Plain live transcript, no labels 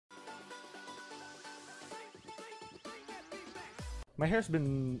my hair's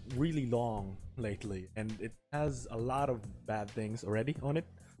been really long lately, and it has a lot of bad things already on it.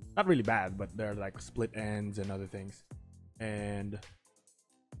 Not really bad, but there are like split ends and other things. And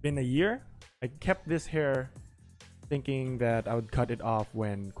been a year. I kept this hair thinking that I would cut it off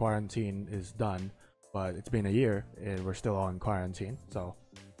when quarantine is done, but it's been a year and we're still on quarantine. So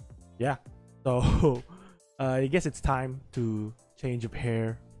yeah, so I guess it's time to change of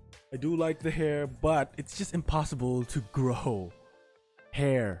hair. I do like the hair, but it's just impossible to grow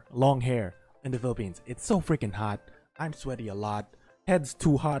long hair in the Philippines. It's so freaking hot. I'm sweaty a lot. Head's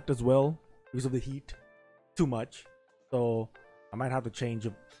too hot as well because of the heat. Too much. So I might have to change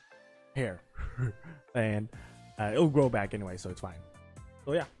of hair. And it'll grow back anyway, so it's fine.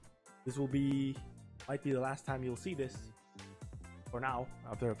 So yeah, this might be the last time you'll see this. For now,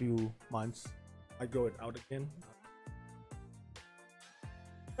 after a few months, I grow it out again.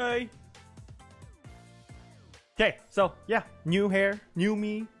 Hey. Okay, so yeah, new hair, new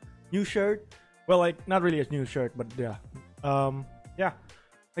me, new shirt. Well, like not really a new shirt, but yeah. Yeah,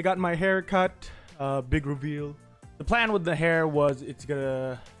 I got my hair cut. Big reveal. The plan with the hair was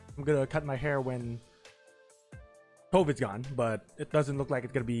I'm gonna cut my hair when COVID's gone, but it doesn't look like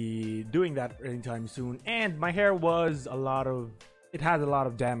it's gonna be doing that anytime soon. And my hair has a lot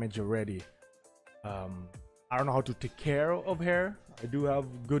of damage already. I don't know how to take care of hair. I do have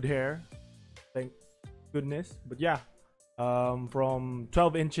good hair, thank goodness. But yeah, from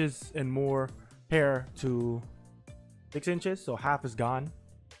 12 inches and more hair to 6 inches, so half is gone,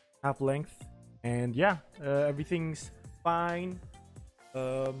 half length. And yeah, everything's fine.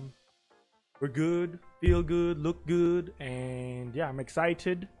 We're good, feel good, look good, and yeah, I'm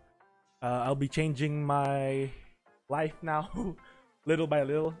excited. I'll be changing my life now. Little by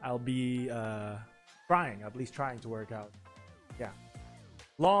little, I'll be at least trying to work out. Yeah,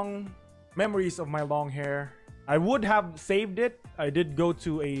 long memories of my long hair. I would have saved it. I did go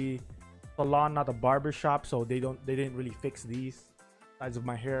to a salon, not a barbershop, so they didn't really fix these sides of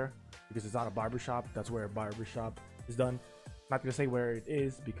my hair because it's not a barbershop. That's where a barbershop is done. Not gonna say where it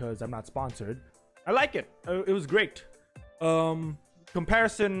is because I'm not sponsored. I like it. It was great.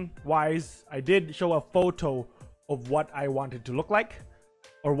 Comparison wise, I did show a photo of what I wanted to look like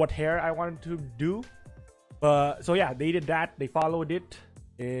or what hair I wanted to do. So yeah, they did that. They followed it,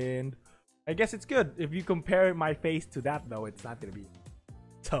 and I guess it's good. If you compare my face to that, though, it's not gonna be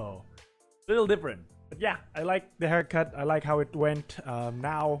so a little different. But yeah, I like the haircut. I like how it went.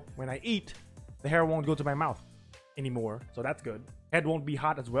 Now when I eat, the hair won't go to my mouth anymore, so that's good. Head won't be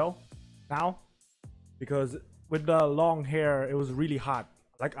hot as well now, because with the long hair it was really hot,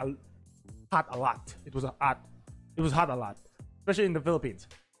 like hot a lot. It was hot a lot, especially in the Philippines.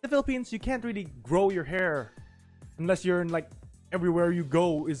 In the Philippines, you can't really grow your hair unless you're in like everywhere you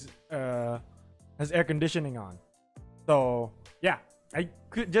go has air conditioning on. So yeah, I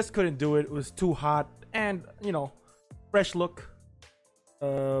just couldn't do it. It was too hot, and you know, fresh look.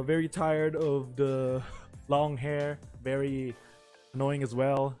 Very tired of the long hair, very annoying as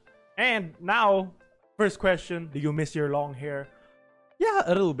well. And now, first question, do you miss your long hair? Yeah,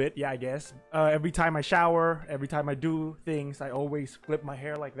 a little bit, yeah, I guess. Every time I shower, every time I do things, I always flip my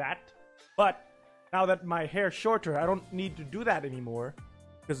hair like that. But now that my hair's shorter, I don't need to do that anymore,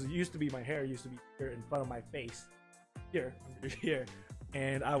 because my hair used to be here in front of my face, here, here,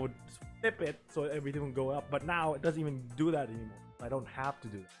 and I would flip it so everything would go up. But now it doesn't even do that anymore. I don't have to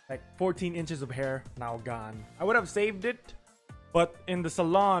do it. Like 14 inches of hair now gone. I would have saved it, but in the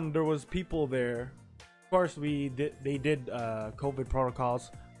salon there was people there. Of course, they did COVID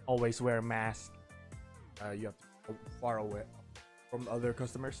protocols. Always wear a mask. You have to go far away from other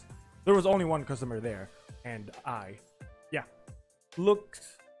customers. There was only one customer there, and yeah,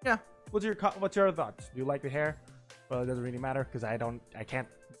 looks. Yeah. What's your thoughts? Do you like the hair? Well, it doesn't really matter because I can't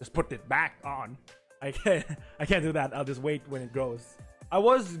just put it back on. I can't do that. I'll just wait when it grows. I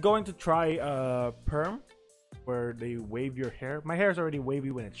was going to try perm, where they wave your hair. My hair is already wavy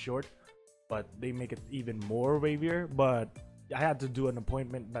when it's short, but they make it even more wavier. But I had to do an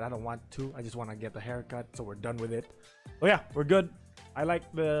appointment, but I don't want to. I just want to get the haircut, so we're done with it. Oh yeah, we're good. I like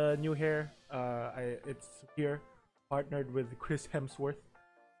the new hair. It's here, partnered with Chris Hemsworth.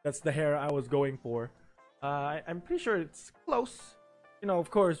 That's the hair I was going for. I'm pretty sure it's close. You know, of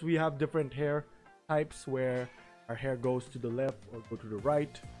course, we have different hair types where our hair goes to the left or go to the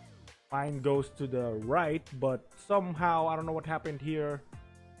right. Mine goes to the right, but somehow I don't know what happened here.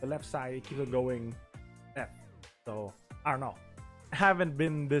 The left side, it keeps on going left. So I don't know. I haven't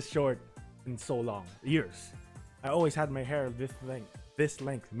been this short in so long, years. I always had my hair this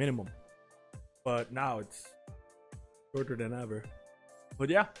length minimum, but now it's shorter than ever. But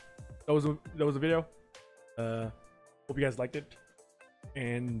yeah, that was a video. Hope you guys liked it.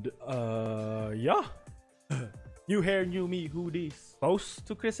 And yeah. New hair, new me hoodies. Close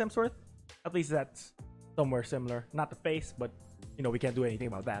to Chris Hemsworth. At least that's somewhere similar. Not the face, but you know, we can't do anything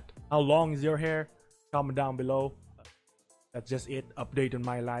about that. How long is your hair? Comment down below. That's just it. Update on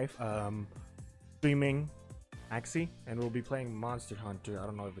my life. Streaming Axie, and we'll be playing Monster Hunter. I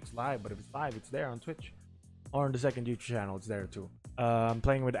don't know if it's live, but if it's live, it's there on Twitch. Or on the second YouTube channel, it's there too. I'm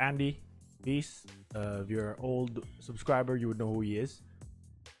playing with Andy Beast. If you're an old subscriber, you would know who he is.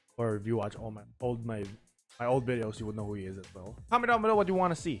 Or if you watch all my old videos, you would know who he is as well. Comment down below what you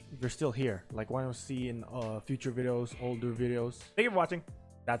want to see if you're still here. Like what you want to see in future videos, older videos. Thank you for watching.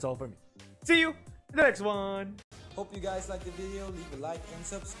 That's all for me. See you in the next one. Hope you guys liked the video. Leave a like and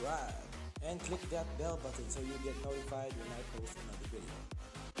subscribe. And click that bell button so you get notified when I post another video.